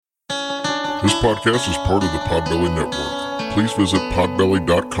This podcast is part of the Podbelly Network. Please visit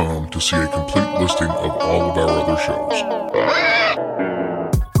podbelly.com to see a complete listing of all of our other shows.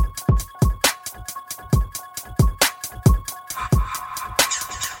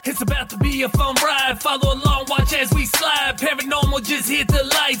 It's about to be a fun ride. Follow along, watch as we slide. Paranormal just hit the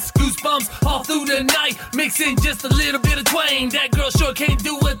lights. Goosebumps all through the night. Mixing just a little bit of twang. That girl sure can't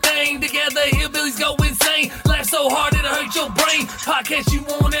do a thing. Together, hillbillies go insane. Laugh so hard it'll hurt your brain. Podcast you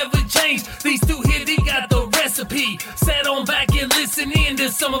won't ever change. These two here, they got the recipe. Sit on back and listen in to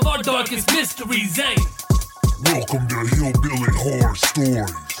some of our darkest mysteries, eh? Welcome to Hillbilly Horror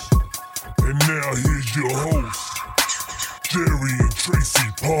Stories. And now here's your hosts, Jerry and Tracy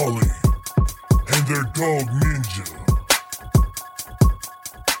Polly, and their dog Ninja.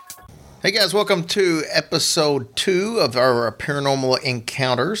 Hey guys, welcome to episode 2 of our Paranormal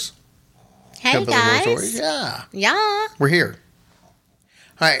Encounters. Hey Hillbilly Horror guys. Stories. Yeah. Yeah. We're here.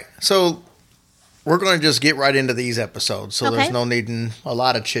 Alright, so we're going to just get right into these episodes. So there's no needing a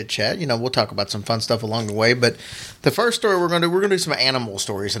lot of chit-chat. You know, we'll talk about some fun stuff along the way. But the first story we're going to do some animal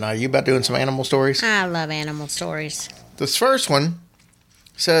stories tonight. Are you about doing some animal stories? I love animal stories. This first one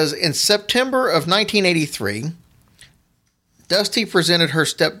says, in September of 1983, Dusty presented her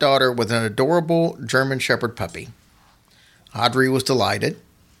stepdaughter with an adorable German Shepherd puppy. Audrey was delighted.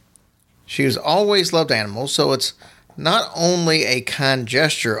 She has always loved animals, so it's not only a kind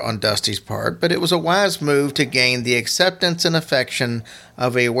gesture on Dusty's part, but it was a wise move to gain the acceptance and affection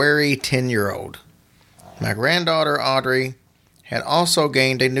of a wary 10-year-old. My granddaughter, Audrey, had also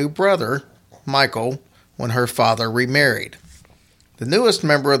gained a new brother, Michael, when her father remarried. The newest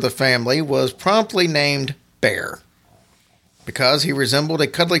member of the family was promptly named Bear, because he resembled a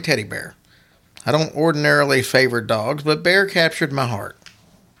cuddly teddy bear. I don't ordinarily favor dogs, but Bear captured my heart.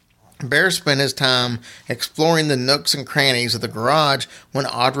 Bear spent his time exploring the nooks and crannies of the garage when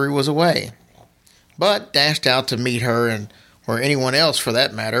Audrey was away, but dashed out to meet her, or anyone else for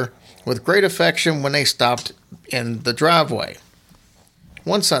that matter, with great affection when they stopped in the driveway.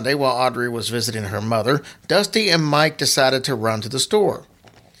 One Sunday, while Audrey was visiting her mother, Dusty and Mike decided to run to the store.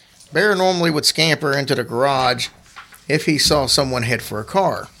 Bear normally would scamper into the garage if he saw someone head for a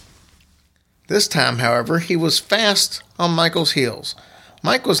car. This time, however, he was fast on Michael's heels.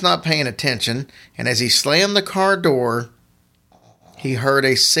 Mike was not paying attention, and as he slammed the car door, he heard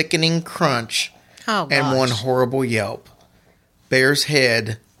a sickening crunch and one horrible yelp. Bear's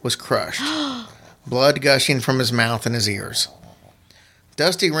head was crushed, blood gushing from his mouth and his ears.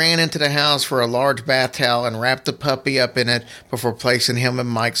 Dusty ran into the house for a large bath towel and wrapped the puppy up in it before placing him in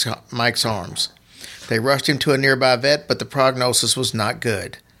Mike's arms. They rushed him to a nearby vet, but the prognosis was not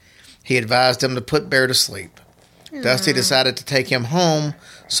good. He advised them to put Bear to sleep. Dusty decided to take him home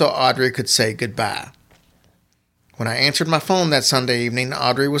so Audrey could say goodbye. When I answered my phone that Sunday evening,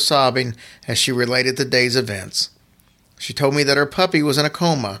 Audrey was sobbing as she related the day's events. She told me that her puppy was in a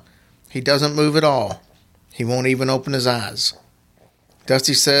coma. He doesn't move at all. He won't even open his eyes.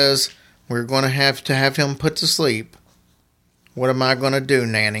 Dusty says we're going to have him put to sleep. What am I going to do,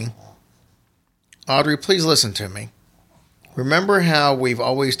 Nanny? Audrey, please listen to me. Remember how we've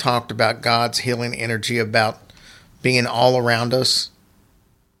always talked about God's healing energy about being all around us?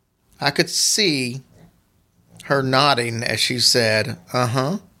 I could see her nodding as she said,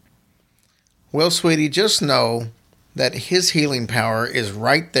 uh-huh. Well, sweetie, just know that his healing power is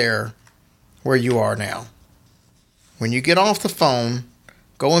right there where you are now. When you get off the phone,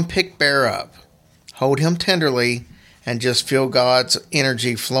 go and pick Bear up. Hold him tenderly and just feel God's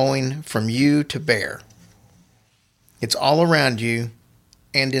energy flowing from you to Bear. It's all around you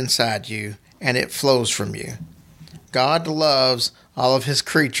and inside you, and it flows from you. God loves all of his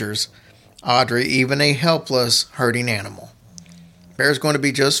creatures, Audrey, even a helpless, hurting animal. Bear's going to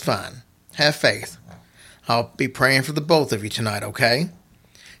be just fine. Have faith. I'll be praying for the both of you tonight, okay?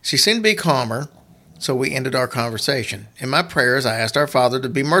 She seemed to be calmer, so we ended our conversation. In my prayers, I asked our Father to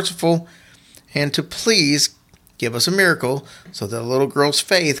be merciful and to please give us a miracle so that the little girl's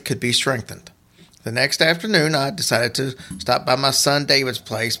faith could be strengthened. The next afternoon, I decided to stop by my son David's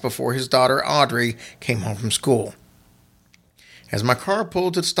place before his daughter Audrey came home from school. As my car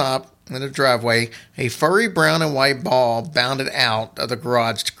pulled to stop in the driveway, a furry brown and white ball bounded out of the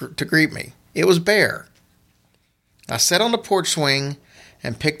garage to greet me. It was Bear. I sat on the porch swing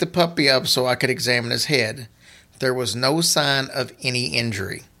and picked the puppy up so I could examine his head. There was no sign of any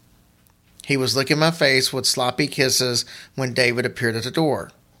injury. He was licking my face with sloppy kisses when David appeared at the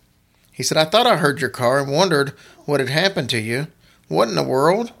door. He said, I thought I heard your car and wondered what had happened to you. What in the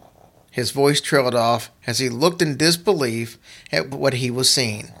world? His voice trailed off as he looked in disbelief at what he was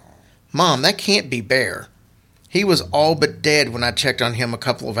seeing. Mom, that can't be Bear. He was all but dead when I checked on him a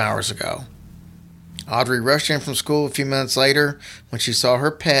couple of hours ago. Audrey rushed in from school a few minutes later. When she saw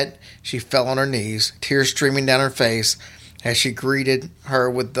her pet, she fell on her knees, tears streaming down her face as she greeted her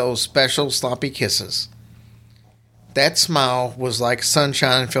with those special sloppy kisses. That smile was like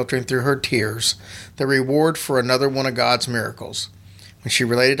sunshine filtering through her tears, the reward for another one of God's miracles. When she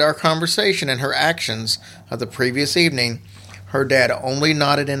related our conversation and her actions of the previous evening, her dad only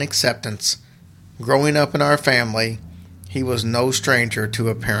nodded in acceptance. Growing up in our family, he was no stranger to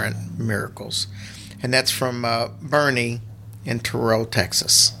apparent miracles. And that's from Bernie in Terrell,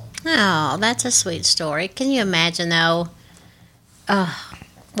 Texas. Oh, that's a sweet story. Can you imagine, though? Oh,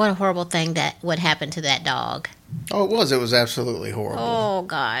 what a horrible thing that would happen to that dog. Oh, it was. It was absolutely horrible. Oh,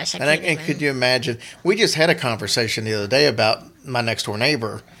 gosh. And could you imagine? We just had a conversation the other day about my next door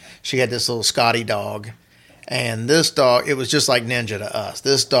neighbor. She had this little Scotty dog. And this dog, it was just like Ninja to us.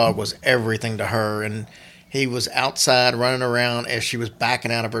 This dog was everything to her. And he was outside running around as she was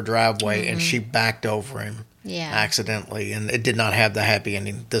backing out of her driveway. And she backed over him accidentally. And it did not have the happy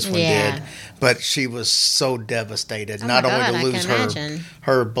ending this one did. But she was so devastated. Not only to lose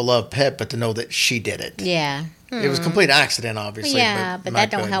her beloved pet, but to know that she did it. Yeah. It was a complete accident, obviously. Yeah, but that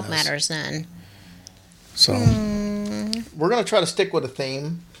don't help matters none. So, we're going to try to stick with a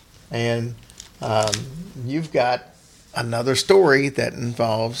theme. And you've got another story that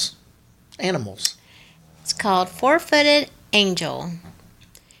involves animals. It's called Four-Footed Angel.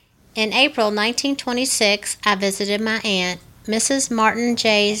 In April 1926, I visited my aunt, Mrs. Martin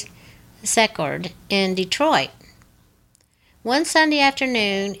J. Secord, in Detroit. One Sunday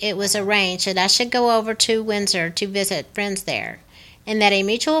afternoon, it was arranged that I should go over to Windsor to visit friends there, and that a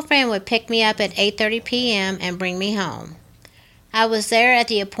mutual friend would pick me up at 8:30 p.m. and bring me home. I was there at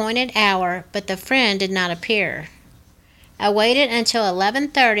the appointed hour, but the friend did not appear. I waited until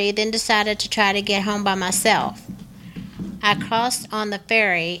 11:30, then decided to try to get home by myself. I crossed on the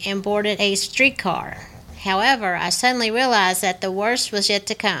ferry and boarded a streetcar. However, I suddenly realized that the worst was yet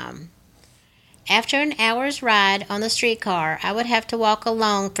to come. After an hour's ride on the streetcar, I would have to walk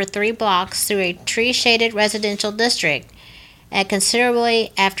alone for 3 blocks through a tree-shaded residential district at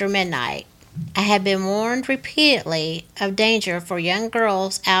considerably after midnight. I had been warned repeatedly of danger for young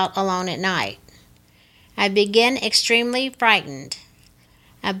girls out alone at night. I began extremely frightened.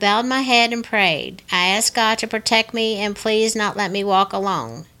 I bowed my head and prayed. I asked God to protect me and please not let me walk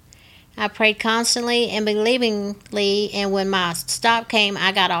alone. I prayed constantly and believingly, and when my stop came,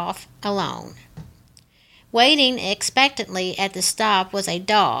 I got off alone. Waiting expectantly at the stop was a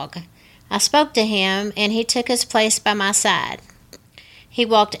dog. I spoke to him, and he took his place by my side. He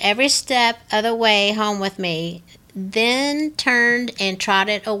walked every step of the way home with me, then turned and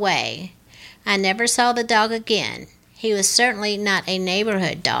trotted away. I never saw the dog again. He was certainly not a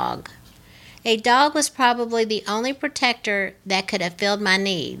neighborhood dog. A dog was probably the only protector that could have filled my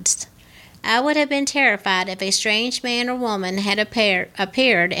needs. I would have been terrified if a strange man or woman had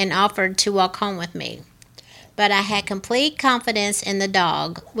appeared and offered to walk home with me. But I had complete confidence in the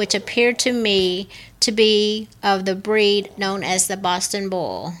dog, which appeared to me to be of the breed known as the Boston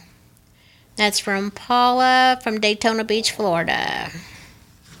Bull. That's from Paula from Daytona Beach, Florida.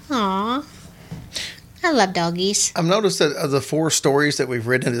 Aww. I love doggies. I've noticed that of the 4 stories that we've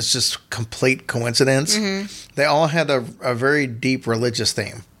written, it's just complete coincidence. Mm-hmm. They all had a very deep religious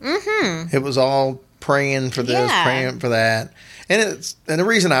theme. Mm-hmm. It was all praying for this, praying for that. And the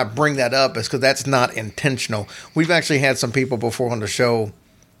reason I bring that up is because that's not intentional. We've actually had some people before on the show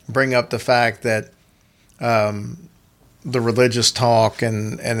bring up the fact that the religious talk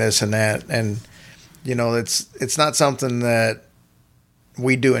and this and that. And, you know, it's not something that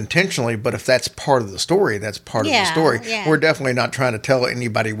we do intentionally, but if that's part of the story, that's part of the story. Yeah. We're definitely not trying to tell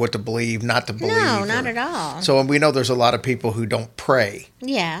anybody what to believe, not to believe. No, not at all. So we know there's a lot of people who don't pray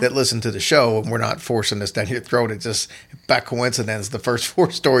that listen to the show, and we're not forcing this down your throat. It's just by coincidence, the first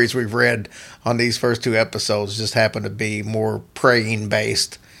 4 stories we've read on these first 2 episodes just happen to be more praying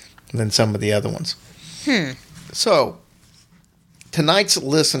based than some of the other ones. So tonight's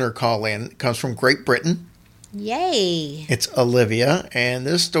listener call in comes from Great Britain. Yay. It's Olivia, and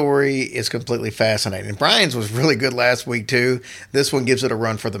this story is completely fascinating. Brian's was really good last week, too. This one gives it a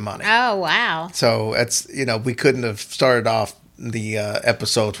run for the money. Oh, wow. So, that's, we couldn't have started off the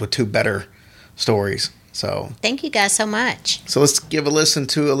episodes with 2 better stories. So, thank you guys so much. So, let's give a listen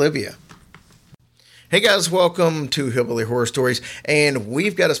to Olivia. Hey, guys. Welcome to Hillbilly Horror Stories, and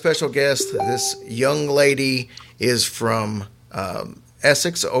we've got a special guest. This young lady is from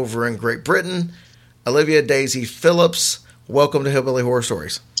Essex over in Great Britain. Olivia Daisy Phillips, welcome to Hillbilly Horror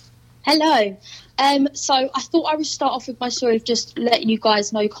Stories. Hello. So I thought I would start off with my story of just letting you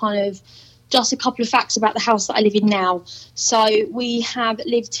guys know kind of just a couple of facts about the house that I live in now. So we have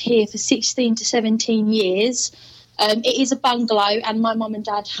lived here for 16 to 17 years. It is a bungalow, and my mum and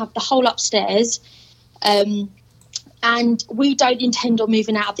dad have the whole upstairs. And we don't intend on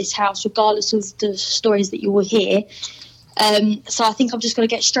moving out of this house, regardless of the stories that you will hear. So I think I'm just going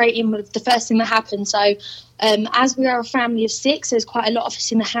to get straight in with the first thing that happened. So as we are a family of 6, there's quite a lot of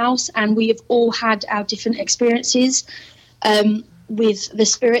us in the house, and we have all had our different experiences with the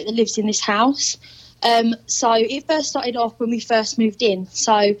spirit that lives in this house. So it first started off when we first moved in.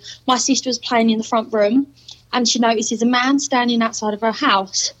 So my sister was playing in the front room, and she notices a man standing outside of her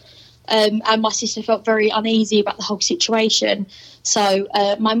house. And my sister felt very uneasy about the whole situation. So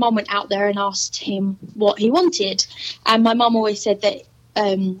my mum went out there and asked him what he wanted. And my mum always said that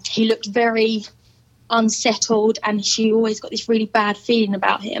he looked very unsettled, and she always got this really bad feeling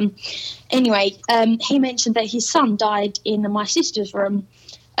about him. Anyway, he mentioned that his son died in my sister's room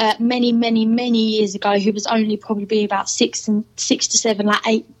many, many, many years ago. He was only probably about 6 to 7, like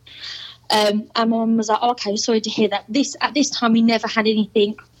 8. And my mum was like, oh, okay, sorry to hear that. At this time, he never had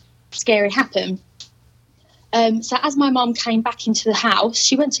anything scary happen. So as my mum came back into the house,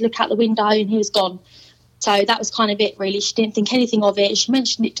 she went to look out the window and he was gone. So that was kind of it, really. She didn't think anything of it. She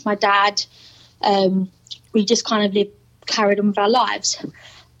mentioned it to my dad. We just kind of carried on with our lives.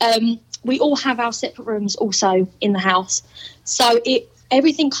 We all have our separate rooms also in the house. So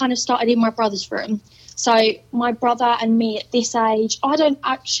everything kind of started in my brother's room. So my brother and me at this age, I don't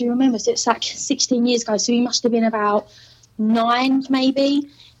actually remember, so it's like 16 years ago, so he must have been about 9 maybe.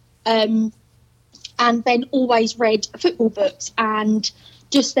 And Ben always read football books and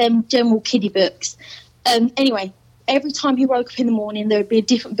just them general kiddie books. Anyway, every time he woke up in the morning, there would be a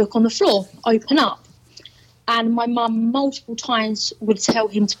different book on the floor, open up. And my mum multiple times would tell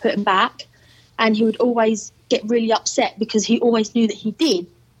him to put them back, and he would always get really upset because he always knew that he did,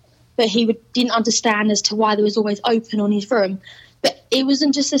 but he didn't understand as to why there was always open on his room. But it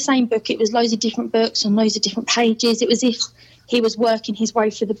wasn't just the same book, it was loads of different books on loads of different pages. It was as if he was working his way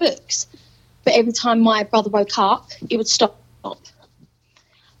through the books. But every time my brother woke up, it would stop.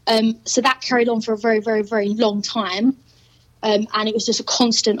 So that carried on for a very, very, very long time. And it was just a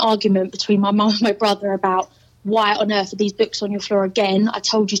constant argument between my mum and my brother about why on earth are these books on your floor again? I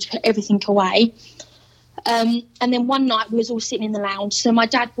told you to put everything away. And then one night we was all sitting in the lounge. So my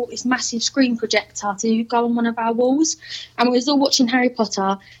dad bought this massive screen projector to go on one of our walls. And we was all watching Harry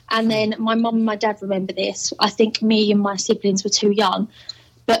Potter. And then my mum and my dad remember this. I think me and my siblings were too young.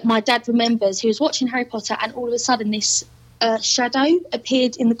 But my dad remembers he was watching Harry Potter, and all of a sudden this shadow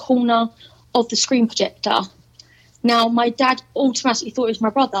appeared in the corner of the screen projector. Now, my dad automatically thought it was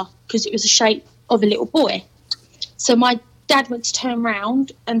my brother because it was the shape of a little boy. So my dad went to turn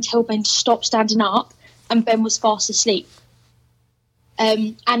round and tell Ben to stop standing up, and Ben was fast asleep.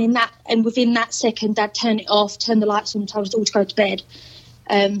 And within that second, Dad turned it off, turned the lights on, and told us all to go to bed.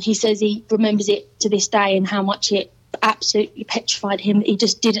 He says he remembers it to this day and how much it absolutely petrified him. He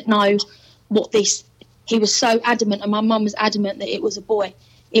just didn't know what this... He was so adamant, and my mum was adamant that it was a boy.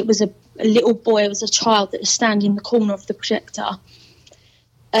 It was a little boy, it was a child that was standing in the corner of the projector.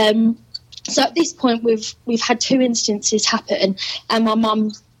 So at this point, we've had 2 instances happen, and my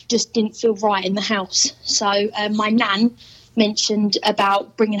mum just didn't feel right in the house. So my nan mentioned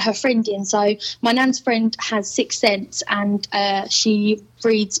about bringing her friend in. So my nan's friend has 6th sense, and she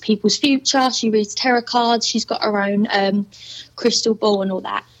reads people's future. She reads tarot cards. She's got her own crystal ball and all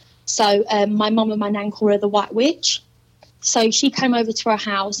that. So my mum and my nan call her the White Witch. So she came over to our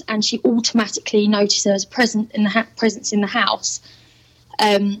house, and she automatically noticed there was a presence in the house.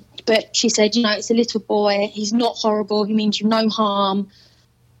 But she said, it's a little boy. He's not horrible. He means you no harm,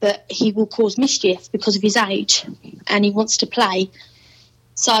 but he will cause mischief because of his age, and he wants to play.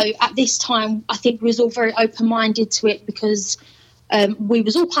 So at this time, I think we was all very open-minded to it because we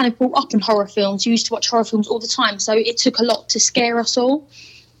was all kind of brought up in horror films. We used to watch horror films all the time, so it took a lot to scare us all.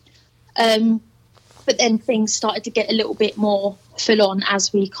 But then things started to get a little bit more full-on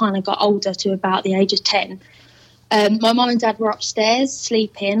as we kind of got older, to about the age of 10. My mum and dad were upstairs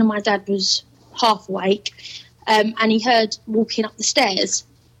sleeping, and my dad was half awake, and he heard walking up the stairs,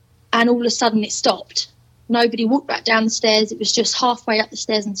 and all of a sudden it stopped. Nobody walked back down the stairs. It was just halfway up the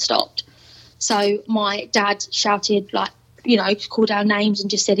stairs and stopped. So my dad shouted, called our names and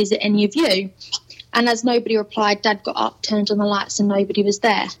just said, "Is it any of you?" And as nobody replied, Dad got up, turned on the lights, and nobody was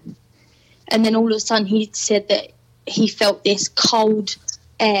there. And then all of a sudden he said that he felt this cold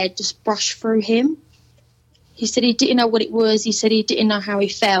air just brush through him. He said he didn't know what it was. He said he didn't know how he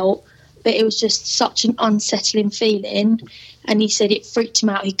felt, but it was just such an unsettling feeling. And he said it freaked him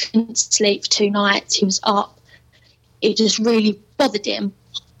out. He couldn't sleep for 2 nights. He was up. It just really bothered him.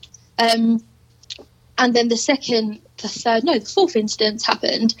 And then the fourth instance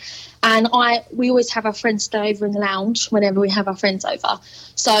happened, and we always have our friends stay over in the lounge whenever we have our friends over.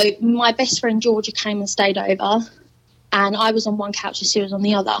 So my best friend Georgia came and stayed over, and I was on one couch and she was on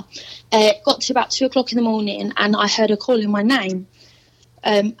the other. It got to about 2 o'clock in the morning, and I heard her calling my name.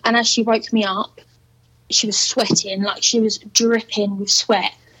 And as she woke me up, she was sweating, like she was dripping with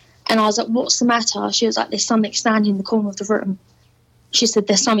sweat. And I was like, "What's the matter?" She was like, "There's something standing in the corner of the room." She said,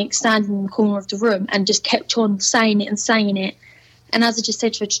 "There's something standing in the corner of the room," and just kept on saying it and saying it. And as I just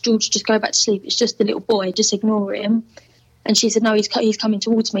said to her, "George, just go back to sleep. It's just the little boy. Just ignore him." And she said, "No, he's coming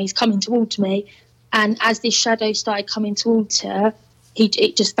towards me. He's coming towards me." And as this shadow started coming towards her,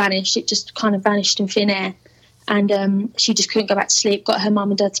 it just vanished. It just kind of vanished in thin air. And she just couldn't go back to sleep, got her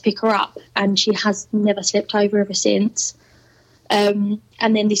mum and dad to pick her up. And she has never slept over ever since. And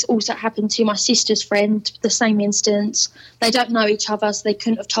then this also happened to my sister's friend, the same instance. They don't know each other, so they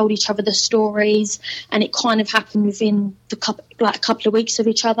couldn't have told each other the stories. And it kind of happened within a couple of weeks of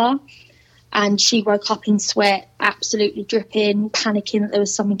each other. And she woke up in sweat, absolutely dripping, panicking that there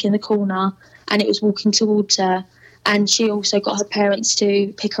was something in the corner, and it was walking towards her. And she also got her parents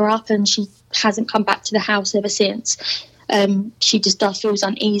to pick her up, and she hasn't come back to the house ever since. She just feels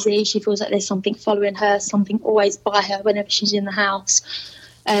uneasy. She feels like there's something following her, something always by her whenever she's in the house.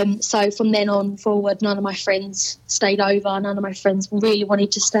 So from then on forward, none of my friends stayed over. None of my friends really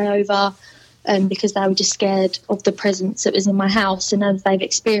wanted to stay over because they were just scared of the presence that was in my house. And as they've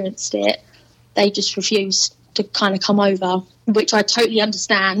experienced it, they just refused to kind of come over, which I totally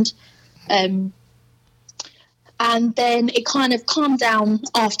understand. And then it kind of calmed down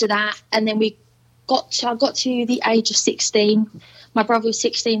after that. And then I got to the age of 16. My brother was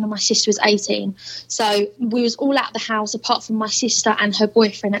 16 and my sister was 18. So we was all out of the house apart from my sister and her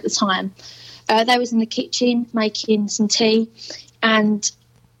boyfriend at the time. They was in the kitchen making some tea, and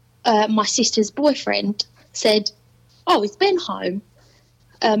my sister's boyfriend said, "Oh, is Ben home?"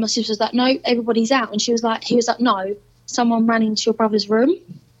 My sister was like, "No, everybody's out." And he was like, "No, someone ran into your brother's room."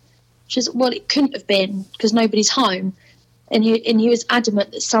 She was, "Well, it couldn't have been because nobody's home." And he was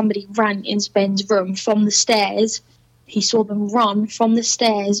adamant that somebody ran into Ben's room from the stairs. He saw them run from the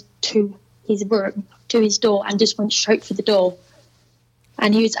stairs to his room, to his door, and just went straight for the door.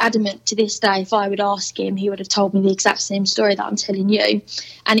 And he was adamant to this day, if I would ask him, he would have told me the exact same story that I'm telling you.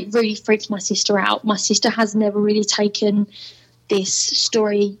 And it really freaked my sister out. My sister has never really taken this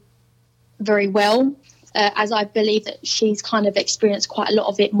story very well, as I believe that she's kind of experienced quite a lot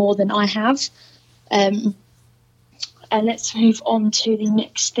of it more than I have. And let's move on to the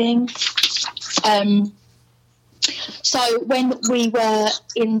next thing. So when we were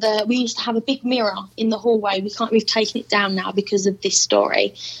we used to have a big mirror in the hallway. We've taken it down now because of this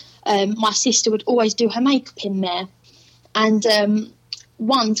story. My sister would always do her makeup in there. And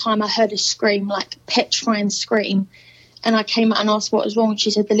one time I heard a scream, like a petrifying scream. And I came out and asked what was wrong. And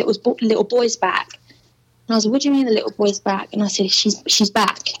she said, the little boy's back. And I was like, "What do you mean the little boy's back?" And I said, she's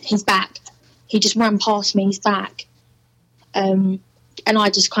back. He's back. He just ran past me. He's back. And I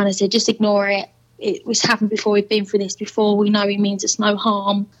just kind of said, just ignore it. It was happened before. We've been through this before. We know he means it's no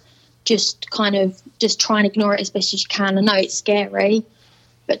harm. Just try and ignore it as best as you can. I know it's scary,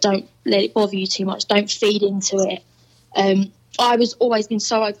 but don't let it bother you too much. Don't feed into it. I was always been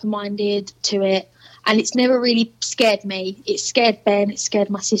so open-minded to it, and it's never really scared me. It scared Ben. It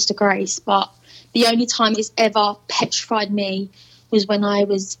scared my sister Grace. But the only time it's ever petrified me was when I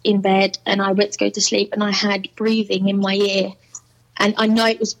was in bed and I went to go to sleep and I had breathing in my ear. And I know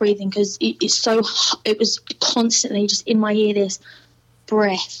it was breathing because it was constantly just in my ear, this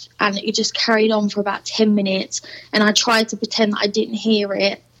breath. And it just carried on for about 10 minutes. And I tried to pretend that I didn't hear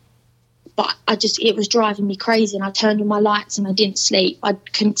it. But it was driving me crazy. And I turned on my lights and I didn't sleep. I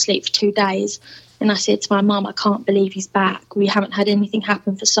couldn't sleep for 2 days. And I said to my mum, "I can't believe he's back. We haven't had anything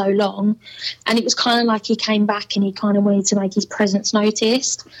happen for so long." And it was kind of like he came back and he kind of wanted to make his presence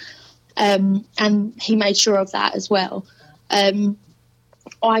noticed. And he made sure of that as well.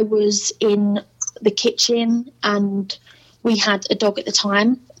 I was in the kitchen and we had a dog at the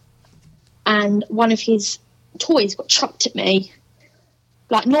time. And one of his toys got chucked at me.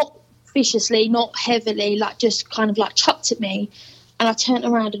 Like, not viciously, not heavily, like just kind of like chucked at me. And I turned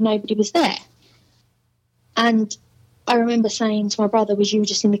around and nobody was there. And I remember saying to my brother, "Was you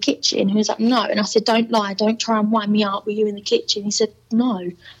just in the kitchen?" He was like, "No." And I said, "Don't lie. Don't try and wind me up. Were you in the kitchen?" He said,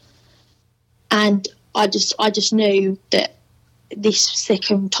 "No." And I just knew that this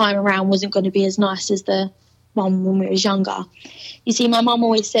second time around wasn't going to be as nice as the one when we was younger. You see, my mum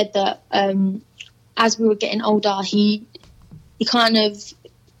always said that as we were getting older, he kind of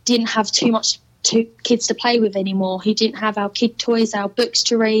didn't have too much kids to play with anymore. He didn't have our kid toys, our books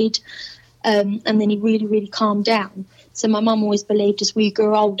to read, and then he really, really calmed down. So my mum always believed as we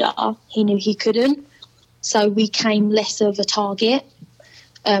grew older, he knew he couldn't. So we became less of a target,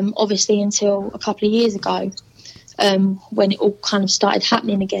 obviously until a couple of years ago, when it all kind of started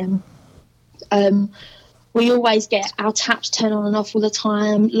happening again. We always get our taps turn on and off all the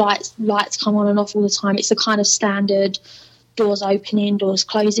time, lights come on and off all the time. It's a kind of standard, doors opening, doors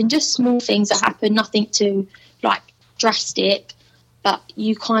closing, just small things that happen, nothing too like drastic, but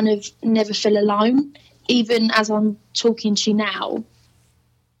you kind of never feel alone. Even as I'm talking to you now,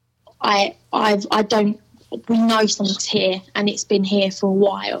 we know something's here, and it's been here for a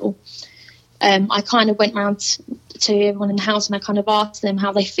while. I kind of went round to everyone in the house and I kind of asked them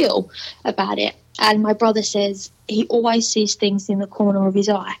how they feel about it. And my brother says he always sees things in the corner of his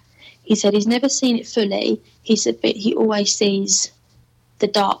eye. He said he's never seen it fully. He said, but he always sees the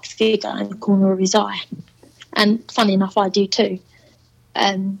dark figure in the corner of his eye. And funny enough, I do too.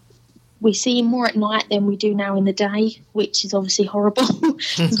 We see him more at night than we do now in the day, which is obviously horrible.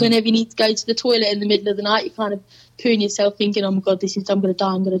 Because whenever you need to go to the toilet in the middle of the night, you kind of pooing yourself thinking, oh my God, I'm going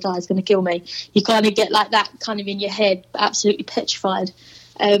to die, it's going to kill me. You kind of get like that kind of in your head, absolutely petrified.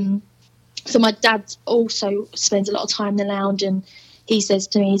 So my dad also spends a lot of time in the lounge, and he says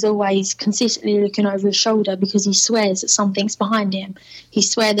to me he's always consistently looking over his shoulder because he swears that something's behind him. He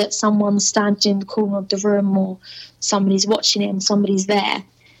swears that someone's standing in the corner of the room, or somebody's watching him, somebody's there.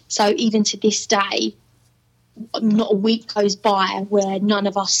 So even to this day, not a week goes by where none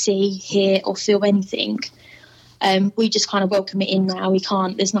of us see, hear or feel anything. We just kind of welcome it in now.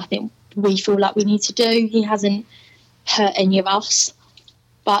 There's nothing we feel like we need to do. He hasn't hurt any of us.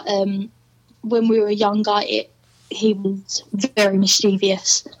 But when we were younger, he was very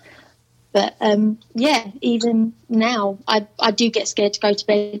mischievous. But even now, I do get scared to go to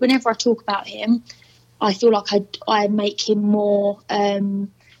bed. Whenever I talk about him, I feel like I make him more...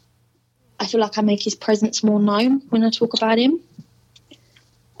 I feel like I make his presence more known when I talk about him,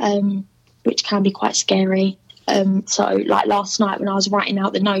 which can be quite scary. So like last night when I was writing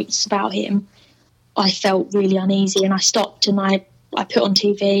out the notes about him, I felt really uneasy, and I stopped and I put on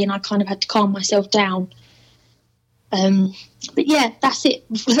TV and I kind of had to calm myself down. But yeah, that's it.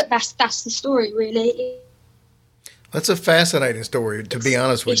 That's the story, really. That's a fascinating story, to be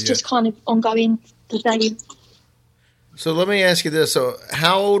honest with you. It's just kind of ongoing today. So let me ask you this. So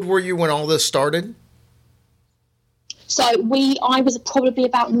how old were you when all this started? So I was probably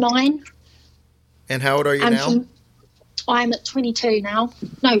about 9. And how old are you now? I'm at 22 now.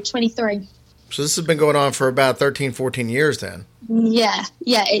 No, 23. So this has been going on for about 13, 14 years then. Yeah.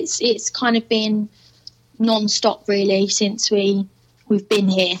 It's kind of been non-stop really since we've been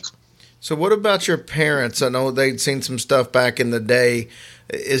here. So what about your parents? I know they'd seen some stuff back in the day.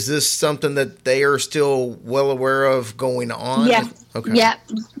 Is this something that they are still well aware of going on? Yeah. Okay. Yeah,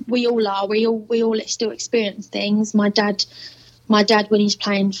 we all are. We all still experience things. My dad, when he's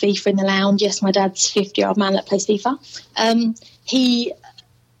playing FIFA in the lounge, yes, my dad's a 50-year-old man that plays FIFA.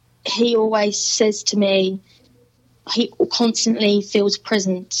 He always says to me, he constantly feels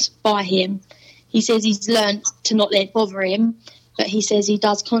present by him. He says he's learnt to not let it bother him, but he says he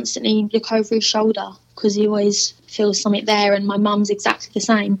does constantly look over his shoulder because he always feels something there, and my mum's exactly the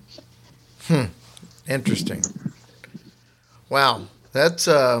same. Interesting. Wow. That's,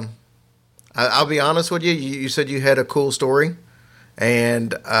 I'll be honest with you. You said you had a cool story,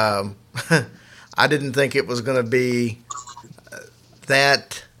 and I didn't think it was going to be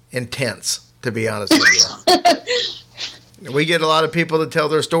that intense, to be honest with you. We get a lot of people that tell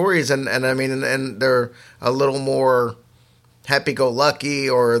their stories, and I mean, and they're a little more happy-go-lucky,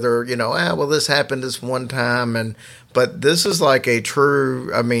 or they're, well, this happened this one time, but this is like a true,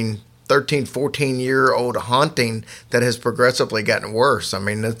 13, 14-year-old haunting that has progressively gotten worse. I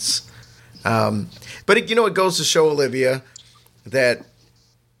mean, it's, but it goes to show, Olivia, that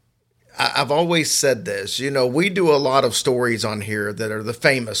I've always said this, we do a lot of stories on here that are the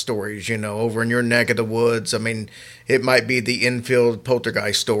famous stories, over in your neck of the woods. I mean, it might be the Enfield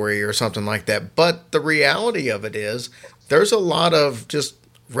poltergeist story or something like that. But the reality of it is there's a lot of just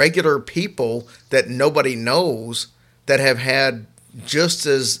regular people that nobody knows that have had just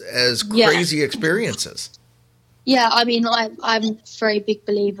as crazy experiences. Yeah, I mean, I'm a very big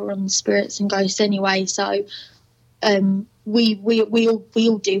believer on spirits and ghosts anyway, so we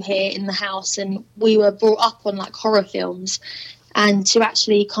all do here in the house, and we were brought up on like horror films, and to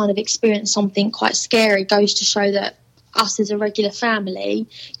actually kind of experience something quite scary goes to show that us as a regular family,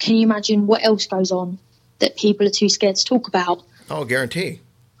 can you imagine what else goes on that people are too scared to talk about? Oh, guarantee.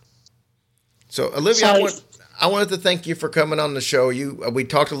 So Olivia, I wanted to thank you for coming on the show. We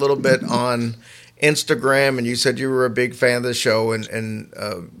talked a little bit on Instagram, and you said you were a big fan of the show,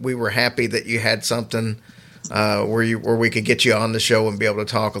 and we were happy that you had something where we could get you on the show and be able to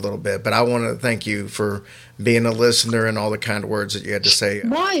talk a little bit. But I want to thank you for being a listener and all the kind words that you had to say.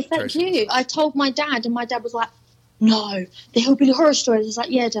 Why? Thank you. I told my dad, and my dad was like, "No, the Hillbilly Horror Stories." I was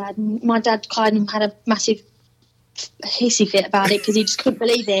like, "Yeah, Dad." And my dad kind of had a massive hissy fit about it because he just couldn't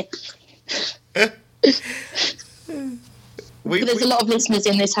believe it. There's a lot of listeners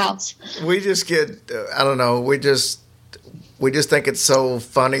in this house. We just get, I don't know, we just think it's so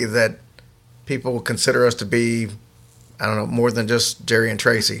funny that people consider us to be, I don't know, more than just Jerry and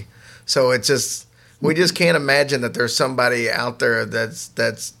Tracy. So it's just, we just can't imagine that there's somebody out there that's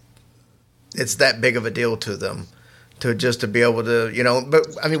it's that big of a deal to them. To be able to, but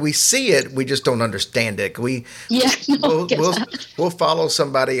I mean, we see it, we just don't understand it. We'll follow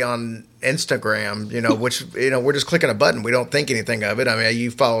somebody on Instagram, which, we're just clicking a button. We don't think anything of it. I mean, you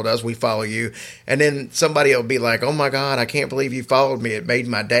followed us, we follow you. And then somebody will be like, "Oh my God, I can't believe you followed me. It made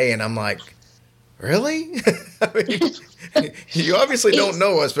my day." And I'm like, really? I mean, you obviously don't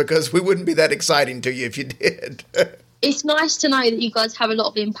know us because we wouldn't be that exciting to you if you did. It's nice to know that you guys have a lot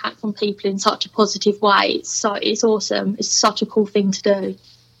of impact on people in such a positive way. It's awesome. It's such a cool thing to do.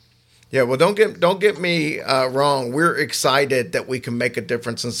 Yeah, well, don't get me wrong. We're excited that we can make a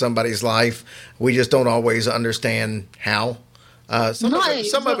difference in somebody's life. We just don't always understand how. Some of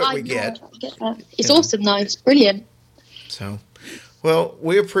it we get. I get that. It's awesome, though. It's brilliant. So, well,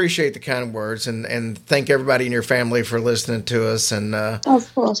 we appreciate the kind words and thank everybody in your family for listening to us. And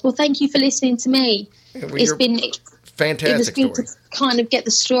of course. Well, thank you for listening to me. It's been fantastic. It was good to kind of get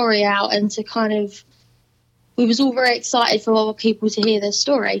the story out and to kind of. We was all very excited for other people to hear their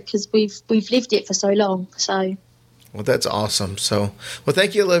story because we've lived it for so long. So. Well, that's awesome. So, well,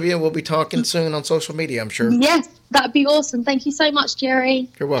 thank you, Olivia. We'll be talking soon on social media, I'm sure. Yes, that'd be awesome. Thank you so much, Jerry.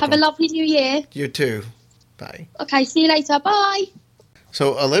 You're welcome. Have a lovely new year. You too. Bye. Okay, see you later. Bye.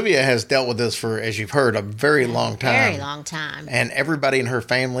 So Olivia has dealt with this for, as you've heard, a very long time. Very long time. And everybody in her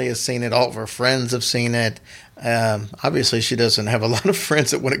family has seen it. All of her friends have seen it. Obviously, she doesn't have a lot of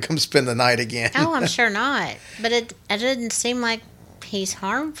friends that want to come spend the night again. Oh, I'm sure not. But it didn't seem like he's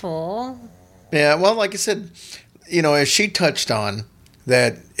harmful. Yeah, well, like I said, as she touched on,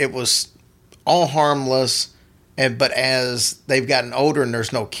 that it was all harmless. But as they've gotten older and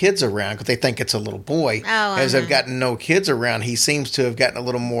there's no kids around, because they think it's a little boy, as they've gotten no kids around, he seems to have gotten a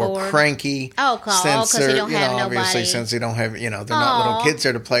little more cranky. Oh, because he don't have nobody. Obviously, since they don't have, they're not little kids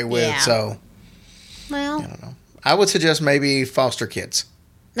there to play with. Yeah. So, well, I don't know. I would suggest maybe foster kids.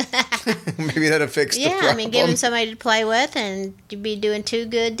 Maybe that'll fix the problem. Yeah, I mean, give him somebody to play with, and you'd be doing two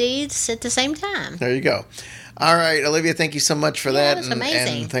good deeds at the same time. There you go. All right, Olivia, thank you so much for that. That's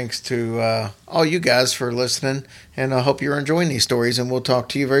amazing. And thanks to all you guys for listening. And I hope you're enjoying these stories, and we'll talk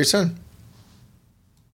to you very soon.